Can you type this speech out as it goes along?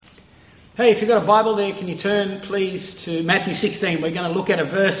Hey, if you've got a Bible there, can you turn please to Matthew 16? We're going to look at a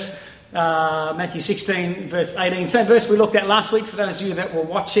verse, Matthew 16 verse 18. Same verse we looked at last week for those of you that were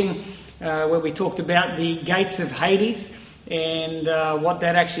watching, where we talked about the gates of Hades and what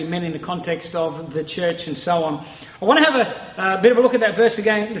that actually meant in the context of the church and so on. I want to have a bit of a look at that verse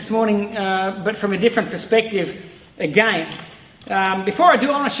again this morning, but from a different perspective again. Before I do,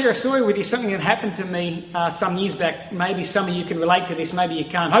 I want to share a story with you, something that happened to me some years back. Maybe some of you can relate to this, maybe you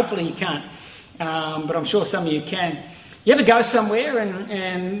can't. Hopefully you can't, but I'm sure some of you can. You ever go somewhere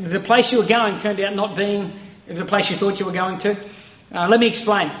and the place you were going turned out not being the place you thought you were going to? Let me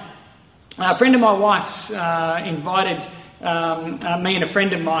explain. A friend of my wife's invited me and a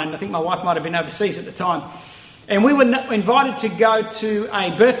friend of mine. I think my wife might have been overseas at the time. And we were invited to go to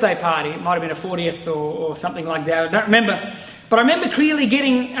a birthday party. It might have been a 40th or something like that. I don't remember. But I remember clearly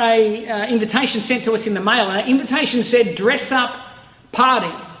getting an invitation sent to us in the mail. And that invitation said, dress up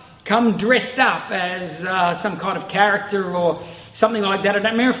party. Come dressed up as some kind of character or something like that. I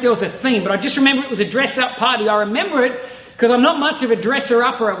don't remember if there was a theme, but I just remember it was a dress up party. I remember it because I'm not much of a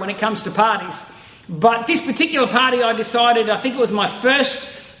dresser-upper when it comes to parties. But this particular party I decided, I think it was my first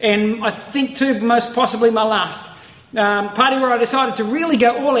and I think too most possibly my last party where I decided to really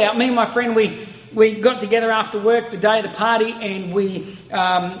go all out. Me and my friend, we got together after work the day of the party and we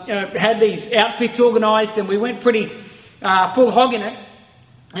had these outfits organised and we went pretty full hog in it.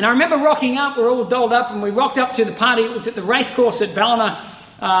 And I remember rocking up, we're all dolled up and we rocked up to the party. It was at the racecourse at Ballina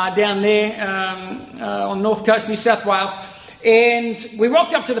down there on North Coast, New South Wales. And we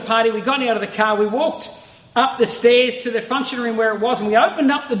rocked up to the party, we got out of the car, we walked up the stairs to the function room where it was and we opened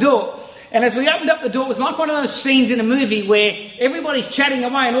up the door. And as we opened up the door, it was like one of those scenes in a movie where everybody's chatting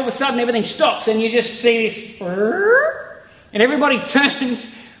away and all of a sudden everything stops and you just see this and everybody turns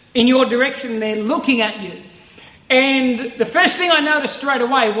in your direction and they're looking at you. And the first thing I noticed straight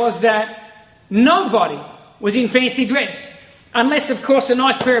away was that nobody was in fancy dress. Unless, of course, a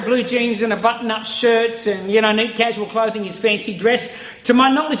nice pair of blue jeans and a button-up shirt and, neat casual clothing is fancy dress. To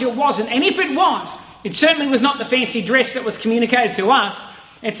my knowledge, it wasn't. And if it was, it certainly was not the fancy dress that was communicated to us.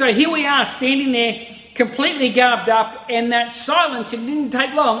 And so here we are standing there completely garbed up, and that silence, it didn't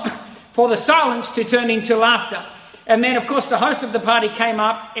take long for the silence to turn into laughter. And then, of course, the host of the party came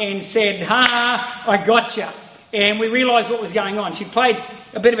up and said, "Ha, I gotcha." And we realised what was going on. She played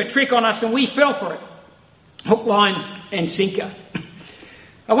a bit of a trick on us and we fell for it. Hook, line and sinker.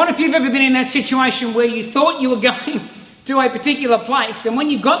 I wonder if you've ever been in that situation where you thought you were going to a particular place and when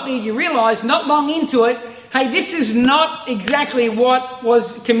you got there you realised not long into it, hey, this is not exactly what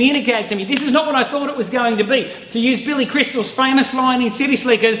was communicated to me. This is not what I thought it was going to be. To use Billy Crystal's famous line in City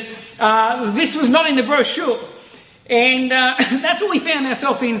Slickers, this was not in the brochure. And that's what we found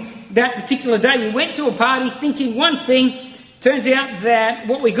ourselves in that particular day. We went to a party thinking one thing. Turns out that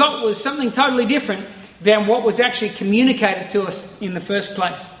what we got was something totally different than what was actually communicated to us in the first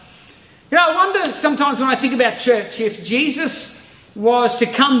place. I wonder sometimes when I think about church, if Jesus was to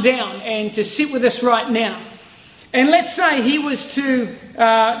come down and to sit with us right now, and let's say he was to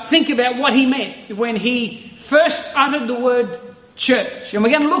think about what he meant when he first uttered the word church. And we're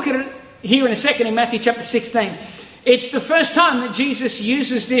going to look at it here in a second in Matthew chapter 16. It's the first time that Jesus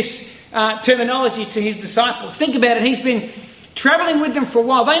uses this terminology to his disciples. Think about it. He's been travelling with them for a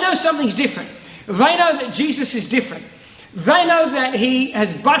while. They know something's different. They know that Jesus is different. They know that he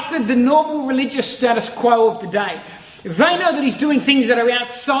has busted the normal religious status quo of the day. They know that he's doing things that are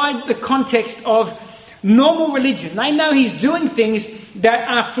outside the context of normal religion. They know he's doing things that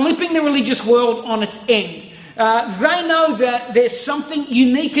are flipping the religious world on its end. They know that there's something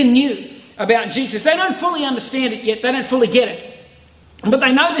unique and new about Jesus. They don't fully understand it yet. They don't fully get it. But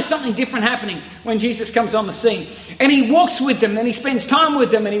they know there's something different happening when Jesus comes on the scene. And he walks with them and he spends time with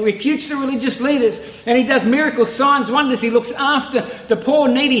them and he refutes the religious leaders and he does miracles, signs, wonders. He looks after the poor,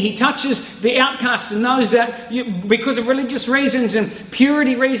 needy. He touches the outcast and knows that because of religious reasons and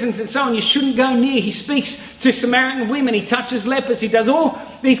purity reasons and so on, you shouldn't go near. He speaks to Samaritan women. He touches lepers. He does all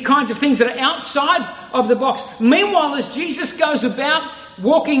these kinds of things that are outside of the box. Meanwhile, as Jesus goes about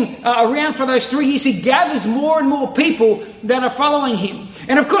walking around for those 3 years, he gathers more and more people that are following him.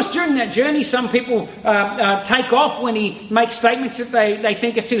 And of course, during that journey, some people take off when he makes statements that they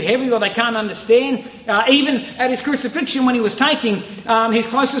think are too heavy or they can't understand. Even at his crucifixion, when he was taking, his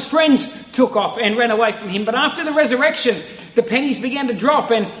closest friends took off and ran away from him. But after the resurrection, the pennies began to drop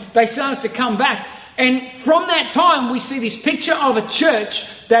and they started to come back. And from that time, we see this picture of a church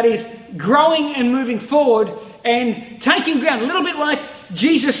that is growing and moving forward and taking ground, a little bit like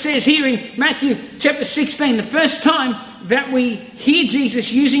Jesus says here in Matthew chapter 16, the first time that we hear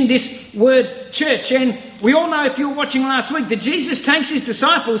Jesus using this word church. And we all know, if you were watching last week, that Jesus takes his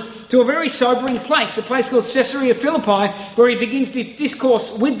disciples to a very sobering place, a place called Caesarea Philippi, where he begins this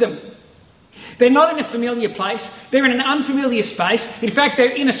discourse with them. They're not in a familiar place. They're in an unfamiliar space. In fact, they're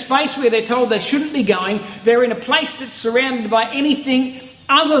in a space where they're told they shouldn't be going. They're in a place that's surrounded by anything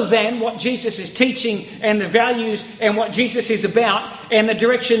other than what Jesus is teaching and the values and what Jesus is about and the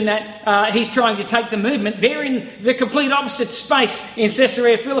direction that he's trying to take the movement. They're in the complete opposite space in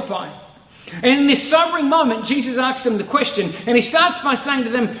Caesarea Philippi. And in this sobering moment, Jesus asks them the question, and he starts by saying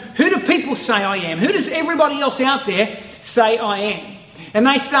to them, who do people say I am? Who does everybody else out there say I am? And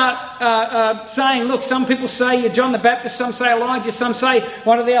they start saying, look, some people say you're John the Baptist, some say Elijah, some say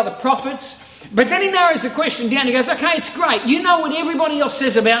one of the other prophets. But then he narrows the question down. He goes, okay, it's great. You know what everybody else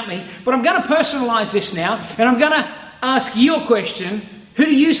says about me, but I'm going to personalise this now, and I'm going to ask your question, who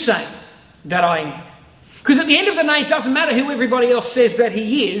do you say that I am? Because at the end of the day, it doesn't matter who everybody else says that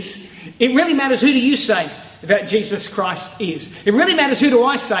he is. It really matters, who do you say that Jesus Christ is? It really matters, who do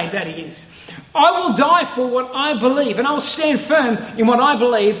I say that he is? I will die for what I believe, and I will stand firm in what I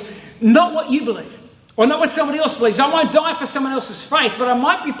believe, not what you believe, or not what somebody else believes. I won't die for someone else's faith, but I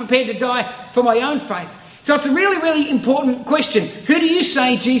might be prepared to die for my own faith. So it's a really, really important question. Who do you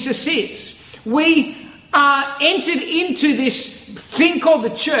say Jesus is? We are entered into this thing called the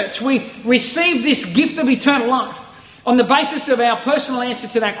church. We receive this gift of eternal life on the basis of our personal answer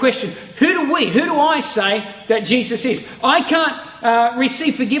to that question. Who do I say that Jesus is? I can't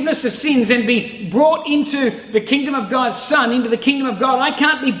receive forgiveness of sins and be brought into the kingdom of God's Son, into the kingdom of God. I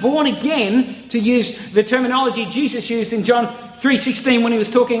can't be born again, to use the terminology Jesus used in John 3:16 when he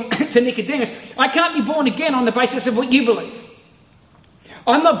was talking to Nicodemus. I can't be born again on the basis of what you believe.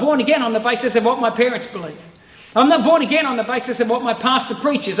 I'm not born again on the basis of what my parents believe. I'm not born again on the basis of what my pastor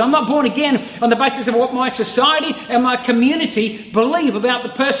preaches. I'm not born again on the basis of what my society and my community believe about the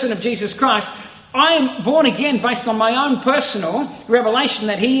person of Jesus Christ. I am born again based on my own personal revelation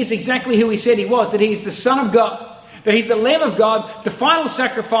that he is exactly who he said he was, that he is the Son of God, that he's the Lamb of God, the final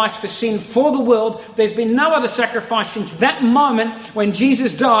sacrifice for sin for the world. There's been no other sacrifice since that moment when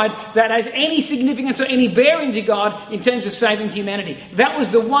Jesus died that has any significance or any bearing to God in terms of saving humanity. That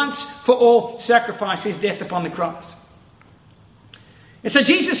was the once for all sacrifice, his death upon the cross. And so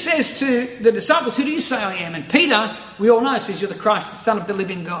Jesus says to the disciples, who do you say I am? And Peter, we all know, says, you're the Christ, the Son of the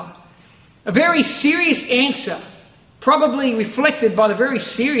living God. A very serious answer, probably reflected by the very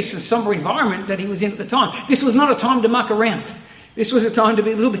serious and somber environment that he was in at the time. This was not a time to muck around. This was a time to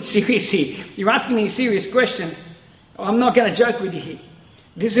be a little bit serious here. You're asking me a serious question. I'm not going to joke with you here.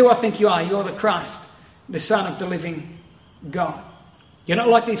 This is who I think you are. You're the Christ, the Son of the living God. You're not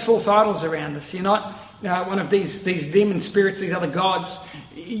like these false idols around us. You're not one of these demon spirits, these other gods.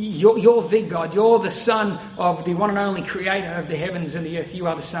 You're the God. You're the Son of the one and only Creator of the heavens and the earth. You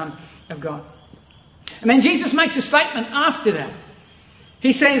are the Son of God. And then Jesus makes a statement after that.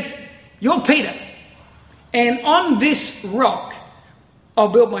 He says, you're Peter, and on this rock I'll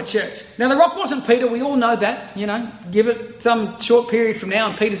build my church. Now the rock wasn't Peter, we all know that, give it some short period from now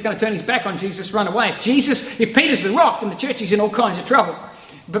and Peter's going to turn his back on Jesus, run away. If Peter's the rock, then the church is in all kinds of trouble.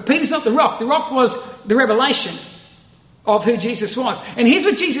 But Peter's not the rock. The rock was the revelation of who Jesus was. And here's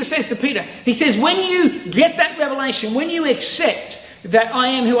what Jesus says to Peter. He says, when you get that revelation, when you accept that I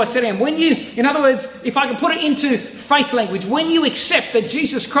am who I said I am, in other words, if I can put it into faith language, when you accept that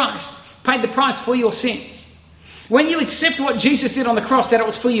Jesus Christ paid the price for your sins, when you accept what Jesus did on the cross, that it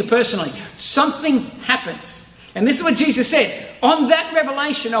was for you personally, something happens. And this is what Jesus said, on that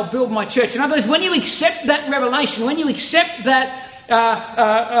revelation I'll build my church. In other words, when you accept that revelation, when you accept that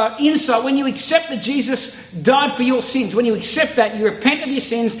insight, when you accept that Jesus died for your sins, when you accept that, you repent of your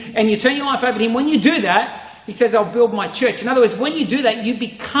sins and you turn your life over to him, when you do that, he says, I'll build my church. In other words, when you do that, you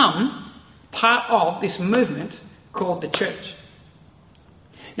become part of this movement called the church.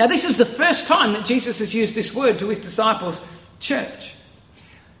 Now, this is the first time that Jesus has used this word to his disciples, church.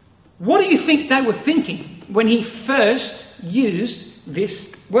 What do you think they were thinking when he first used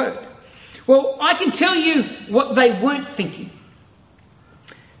this word? Well, I can tell you what they weren't thinking.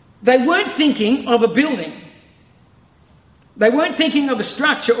 They weren't thinking of a building. They weren't thinking of a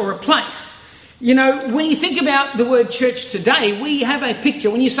structure or a place. When you think about the word church today, we have a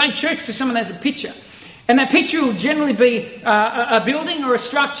picture. When you say church to someone, there's a picture. And that picture will generally be a building or a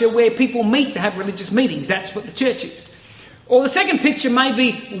structure where people meet to have religious meetings. That's what the church is. Or the second picture may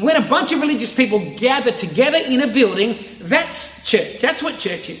be when a bunch of religious people gather together in a building. That's church. That's what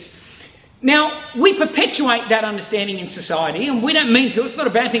church is. Now, we perpetuate that understanding in society, and we don't mean to. It's not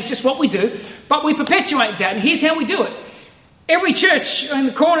a bad thing. It's just what we do. But we perpetuate that, and here's how we do it. Every church in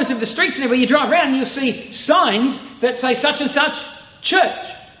the corners of the streets and everywhere you drive around and you'll see signs that say such and such church.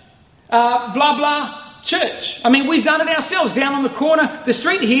 Blah, blah, church. I mean, we've done it ourselves down on the corner of the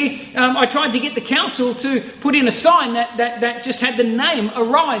street here. I tried to get the council to put in a sign that just had the name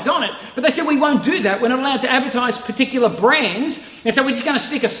Arise on it. But they said we won't do that. We're not allowed to advertise particular brands. And so we're just going to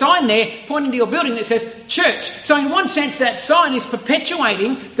stick a sign there pointing to your building that says church. So in one sense, that sign is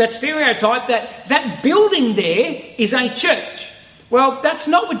perpetuating that stereotype that building there is a church. Well, that's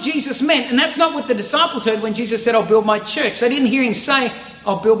not what Jesus meant. And that's not what the disciples heard when Jesus said, I'll build my church. They didn't hear him say,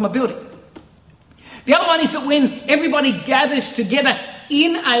 I'll build my building. The other one is that when everybody gathers together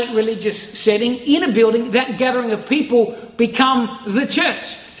in a religious setting, in a building, that gathering of people become the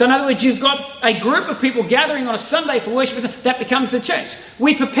church. So in other words, you've got a group of people gathering on a Sunday for worship, that becomes the church.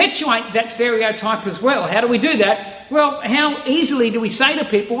 We perpetuate that stereotype as well. How do we do that? Well, how easily do we say to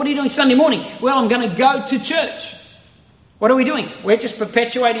people, what are you doing Sunday morning? Well, I'm going to go to church. What are we doing? We're just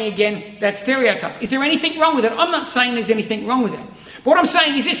perpetuating again that stereotype. Is there anything wrong with it? I'm not saying there's anything wrong with it. But what I'm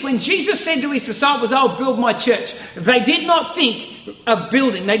saying is this: when Jesus said to his disciples, I'll build my church, they did not think of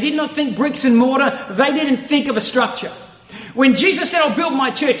building. They did not think bricks and mortar. They didn't think of a structure. When Jesus said, I'll build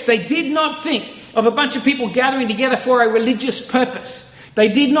my church, they did not think of a bunch of people gathering together for a religious purpose. They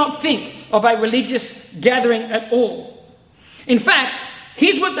did not think of a religious gathering at all. In fact,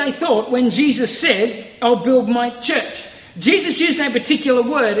 here's what they thought when Jesus said, I'll build my church. Jesus used a particular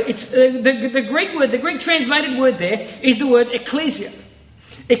word. It's the Greek word, the Greek translated word there is the word ecclesia.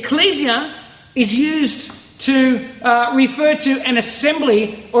 Ecclesia is used to refer to an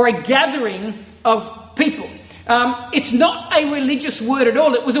assembly or a gathering of people. It's not a religious word at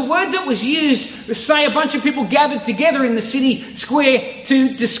all. It was a word that was used to say a bunch of people gathered together in the city square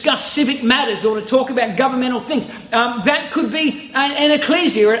to discuss civic matters or to talk about governmental things. That could be an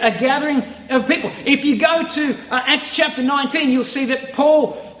ecclesia, a gathering of people. If you go to Acts chapter 19, you'll see that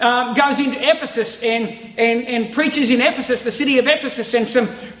Paul goes into Ephesus and preaches in Ephesus, the city of Ephesus, and some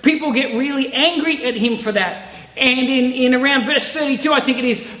people get really angry at him for that. And in around verse 32, I think it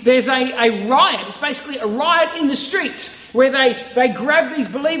is, there's a riot. It's basically a riot in the streets where they grab these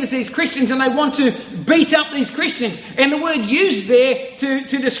believers, these Christians, and they want to beat up these Christians. And the word used there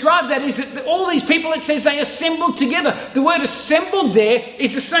to describe that is that all these people, it says they assembled together. The word assembled there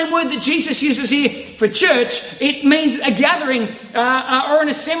is the same word that Jesus uses here for church. It means a gathering or an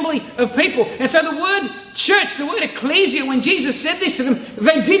assembly of people. And so the word church, the word ecclesia, when Jesus said this to them,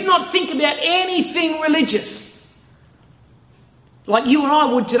 they did not think about anything religious. Like you and I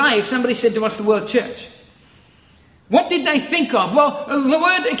would today if somebody said to us the word church. What did they think of? Well, the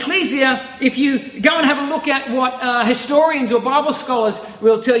word ecclesia, if you go and have a look at what historians or Bible scholars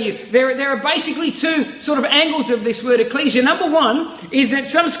will tell you, there are basically two sort of angles of this word ecclesia. Number one is that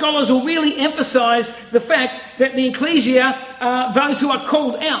some scholars will really emphasize the fact that the ecclesia are those who are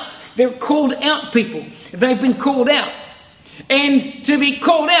called out. They're called out people. They've been called out. And to be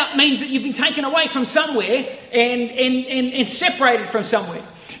called out means that you've been taken away from somewhere and separated from somewhere.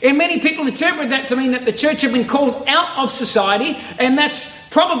 And many people interpret that to mean that the church have been called out of society, and that's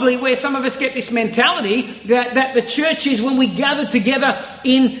probably where some of us get this mentality that the church is when we gather together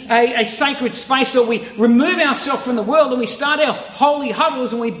in a sacred space, or we remove ourselves from the world and we start our holy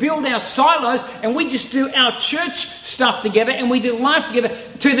huddles and we build our silos and we just do our church stuff together and we do life together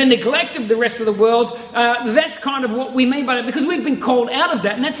to the neglect of the rest of the world. That's kind of what we mean by that, because we've been called out of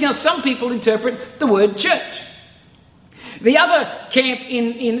that, and that's how some people interpret the word church. The other camp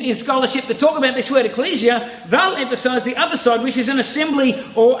in scholarship that talk about this word ecclesia, they'll emphasise the other side, which is an assembly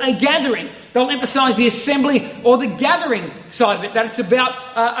or a gathering. They'll emphasise the assembly or the gathering side of it, that it's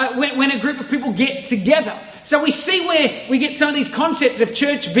about when a group of people get together. So we see where we get some of these concepts of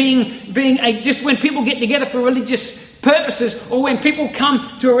church being just when people get together for religious purposes or when people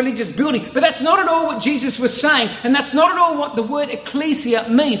come to a religious building. But that's not at all what Jesus was saying, and that's not at all what the word ecclesia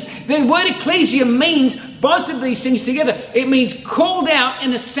means. The word ecclesia means both of these things together. It means called out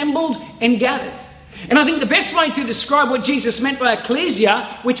and assembled and gathered. And I think the best way to describe what Jesus meant by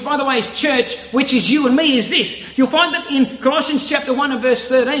ecclesia, which by the way is church, which is you and me, is this. You'll find that in Colossians chapter 1 and verse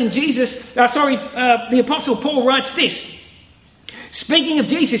 13, the Apostle Paul writes this. Speaking of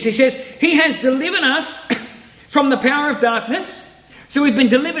Jesus, he says, He has delivered us from the power of darkness. So we've been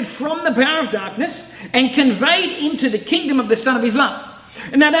delivered from the power of darkness and conveyed into the kingdom of the Son of His love.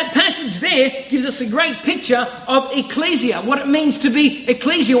 And now that passage there gives us a great picture of ecclesia, what it means to be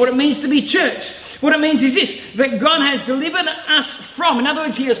ecclesia, what it means to be church. What it means is this, that God has delivered us from, in other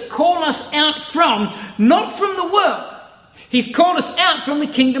words, He has called us out from, not from the world. He's called us out from the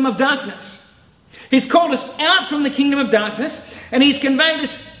kingdom of darkness. He's called us out from the kingdom of darkness, and He's conveyed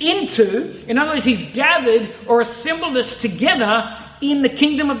us into, in other words, He's gathered or assembled us together in the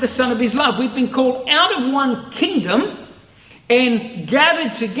kingdom of the Son of His love. We've been called out of one kingdom and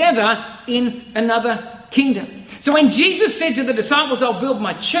gathered together in another kingdom. So when Jesus said to the disciples, I'll build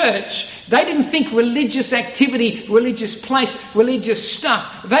my church, they didn't think religious activity, religious place, religious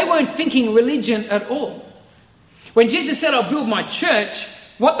stuff. They weren't thinking religion at all. When Jesus said, I'll build my church,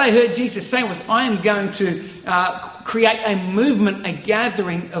 what they heard Jesus say was, I am going to create a movement, a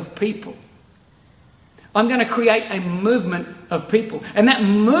gathering of people. I'm going to create a movement of people. And that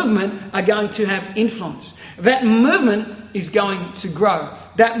movement are going to have influence. That movement is going to grow.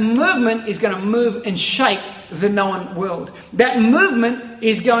 That movement is going to move and shake the known world. That movement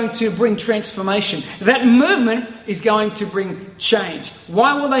is going to bring transformation. That movement is going to bring change.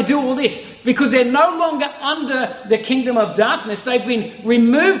 Why will they do all this? Because they're no longer under the kingdom of darkness. They've been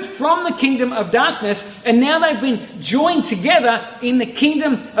removed from the kingdom of darkness, and now they've been joined together in the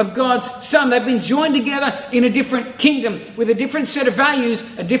kingdom of God's Son. They've been joined together in a different kingdom with a different set of values,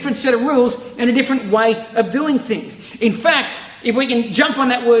 a different set of rules, and a different way of doing things. In fact, if we can jump on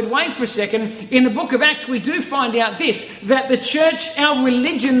that word way for a second, in the book of Acts we do find out this, that the church, our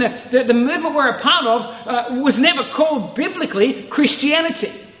religion, the movement we're a part of, was never called biblically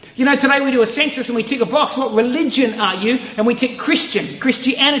Christianity. You know, today we do a census and we tick a box, what religion are you? And we tick Christian,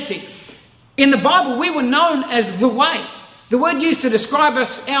 Christianity. In the Bible we were known as the Way. The word used to describe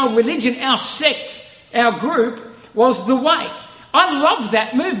us, our religion, our sect, our group, was the Way. I love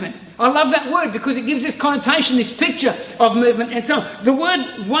that movement. I love that word because it gives this connotation, this picture of movement and so on. The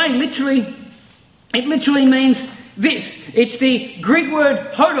word way literally means this. It's the Greek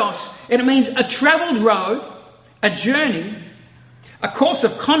word hodos, and it means a travelled road, a journey, a course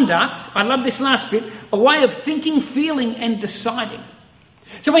of conduct. I love this last bit. A way of thinking, feeling and deciding.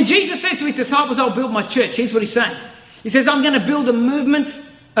 So when Jesus says to His disciples, I'll build my church, here's what He's saying. He says, I'm going to build a movement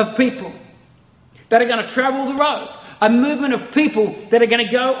of people that are going to travel the road. A movement of people that are going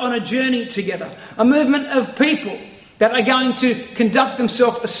to go on a journey together. A movement of people that are going to conduct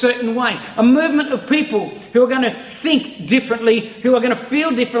themselves a certain way. A movement of people who are going to think differently, who are going to feel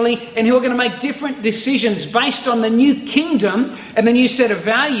differently, and who are going to make different decisions based on the new kingdom and the new set of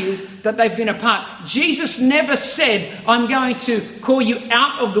values that they've been a part. Jesus never said, I'm going to call you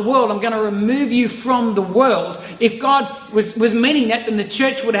out of the world. I'm going to remove you from the world. If God was meaning that, then the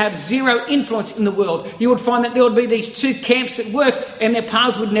church would have zero influence in the world. You would find that there would be these two camps at work and their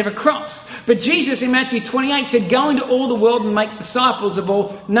paths would never cross. But Jesus in Matthew 28 said, go into all the world and make disciples of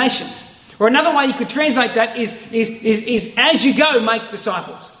all nations. Or another way you could translate that is as you go, make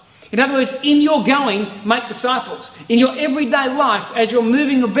disciples. In other words, in your going, make disciples. In your everyday life, as you're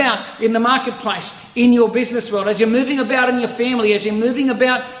moving about in the marketplace, in your business world, as you're moving about in your family, as you're moving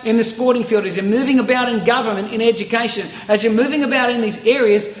about in the sporting field, as you're moving about in government, in education, as you're moving about in these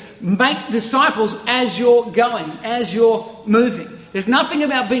areas, make disciples as you're going, as you're moving. There's nothing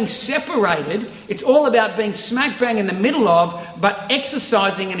about being separated. It's all about being smack bang in the middle of, but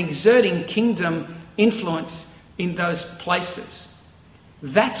exercising and exerting kingdom influence in those places.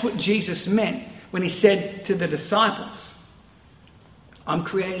 That's what Jesus meant when He said to the disciples,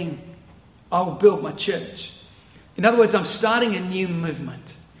 I'll build my church. In other words, I'm starting a new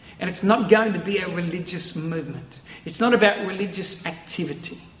movement. And it's not going to be a religious movement. It's not about religious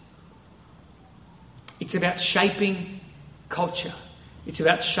activity. It's about shaping culture. It's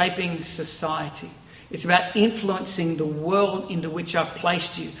about shaping society. It's about influencing the world into which I've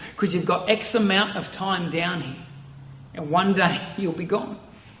placed you. Because you've got X amount of time down here. And one day you'll be gone.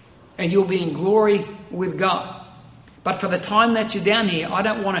 And you'll be in glory with God. But for the time that you're down here, I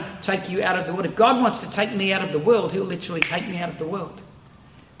don't want to take you out of the world. If God wants to take me out of the world, He'll literally take me out of the world.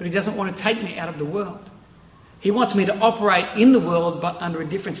 But He doesn't want to take me out of the world. He wants me to operate in the world, but under a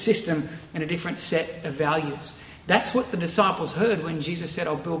different system and a different set of values. That's what the disciples heard when Jesus said,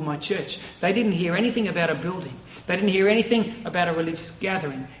 I'll build my church. They didn't hear anything about a building. They didn't hear anything about a religious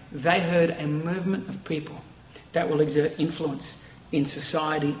gathering. They heard a movement of people that will exert influence in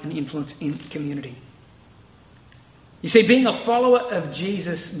society and influence in community. You see, being a follower of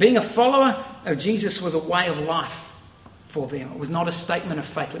Jesus was a way of life for them. It was not a statement of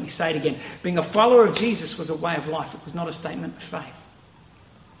faith. Let me say it again. Being a follower of Jesus was a way of life. It was not a statement of faith.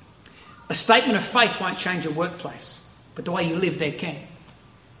 A statement of faith won't change your workplace, but the way you live there can.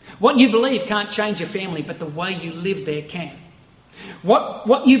 What you believe can't change your family, but the way you live there can.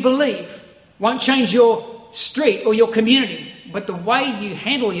 What you believe won't change your street or your community, but the way you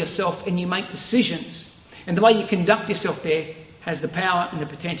handle yourself and you make decisions and the way you conduct yourself there has the power and the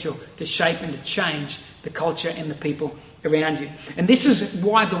potential to shape and to change the culture and the people around you. And this is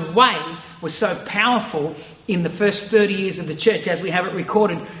why the way was so powerful in the first 30 years of the church, as we have it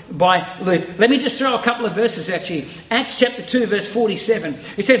recorded by Luke. Let me just throw a couple of verses at you. Acts chapter 2, verse 47.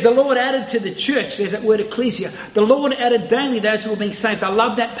 It says, the Lord added to the church, there's that word ecclesia, the Lord added daily those who were being saved. I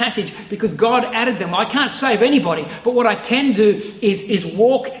love that passage because God added them. I can't save anybody, but what I can do is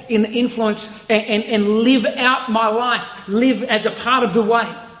walk in the influence and live out my life, live as a part of the way.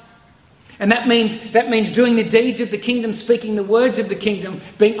 And that means doing the deeds of the kingdom, speaking the words of the kingdom,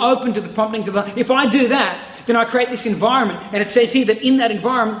 being open to the promptings of God. If I do that, then I create this environment. And it says here that in that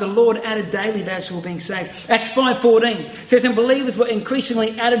environment, the Lord added daily those who were being saved. Acts 5:14 says, and believers were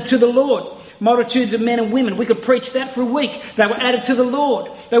increasingly added to the Lord. Multitudes of men and women. We could preach that for a week. They were added to the Lord.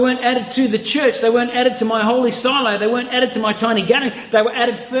 They weren't added to the church. They weren't added to my holy silo. They weren't added to my tiny gathering. They were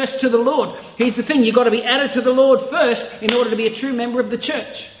added first to the Lord. Here's the thing. You've got to be added to the Lord first in order to be a true member of the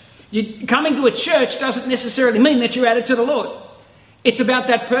church. Coming to a church doesn't necessarily mean that you're added to the Lord. It's about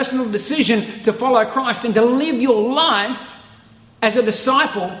that personal decision to follow Christ and to live your life as a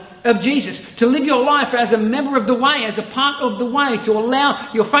disciple of Jesus. To live your life as a member of the way, as a part of the way, to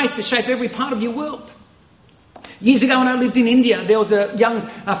allow your faith to shape every part of your world. Years ago when I lived in India, there was a young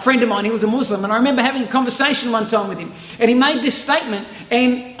friend of mine, he was a Muslim, and I remember having a conversation one time with him. And he made this statement,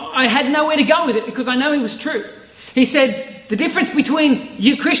 and I had nowhere to go with it because I know he was true. He said, the difference between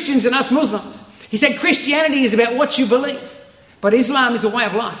you Christians and us Muslims, he said, Christianity is about what you believe, but Islam is a way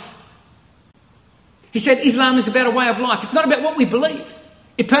of life. He said, Islam is about a way of life. It's not about what we believe.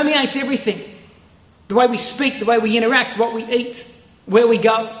 It permeates everything. The way we speak, the way we interact, what we eat, where we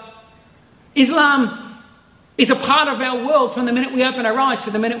go. Islam is a part of our world from the minute we open our eyes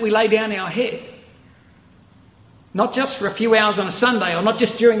to the minute we lay down our head. Not just for a few hours on a Sunday, or not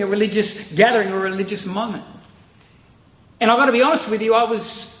just during a religious gathering or a religious moment. And I've got to be honest with you, I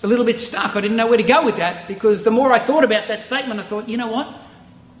was a little bit stuck. I didn't know where to go with that, because the more I thought about that statement, I thought, you know what?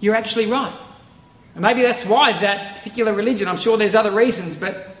 You're actually right. And maybe that's why that particular religion, I'm sure there's other reasons,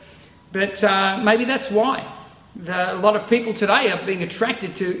 but maybe that's why a lot of people today are being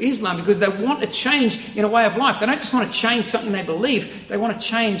attracted to Islam, because they want a change in a way of life. They don't just want to change something they believe, they want to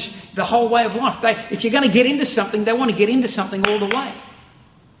change the whole way of life. If you're going to get into something, they want to get into something all the way.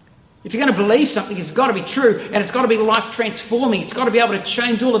 If you're going to believe something, it's got to be true, and it's got to be life transforming. It's got to be able to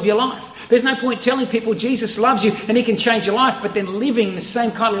change all of your life. There's no point telling people Jesus loves you and he can change your life, but then living the same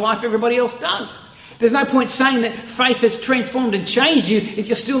kind of life everybody else does. There's no point saying that faith has transformed and changed you if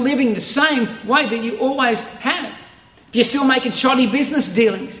you're still living the same way that you always have. If you're still making shoddy business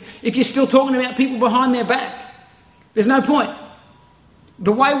dealings, if you're still talking about people behind their back, there's no point.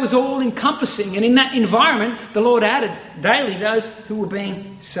 The way was all encompassing, and in that environment, the Lord added daily those who were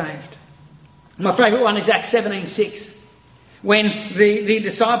being saved. My favourite one is Acts 17:6. When the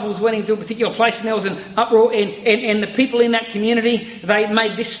disciples went into a particular place and there was an uproar, and the people in that community, they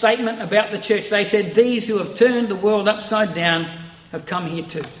made this statement about the church. They said, these who have turned the world upside down have come here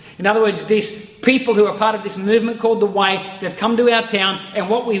too. In other words, these people who are part of this movement called The Way, they've come to our town, and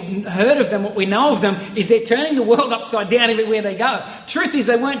what we've heard of them, what we know of them, is they're turning the world upside down everywhere they go. Truth is,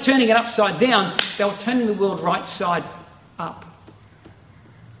 they weren't turning it upside down, they were turning the world right side up.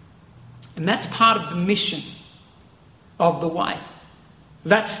 And that's part of the mission of The Way.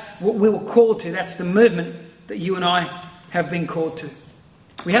 That's what we were called to. That's the movement that you and I have been called to.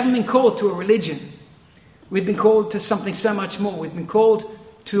 We haven't been called to a religion. We've been called to something so much more. We've been called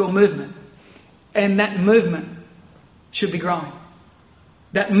to a movement. And that movement should be growing.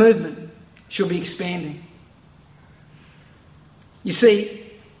 That movement should be expanding. You see,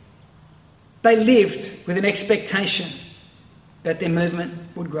 they lived with an expectation that their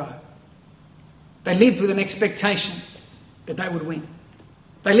movement would grow. They lived with an expectation that they would win.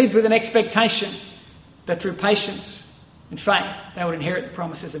 They lived with an expectation that through patience and faith they would inherit the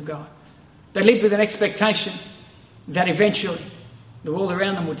promises of God. They lived with an expectation that eventually the world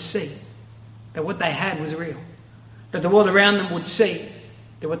around them would see that what they had was real. That the world around them would see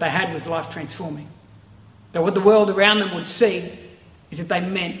that what they had was life transforming. That what the world around them would see is that they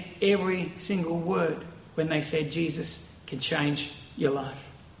meant every single word when they said Jesus can change your life.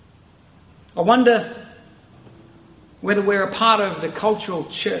 I wonder whether we're a part of the cultural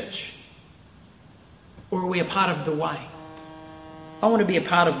church or are we a part of the way. I want to be a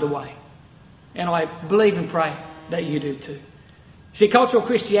part of the way. And I believe and pray that you do too. See, cultural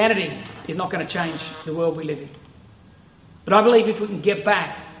Christianity is not going to change the world we live in. But I believe if we can get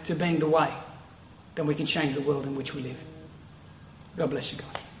back to being the way, then we can change the world in which we live. God bless you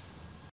guys.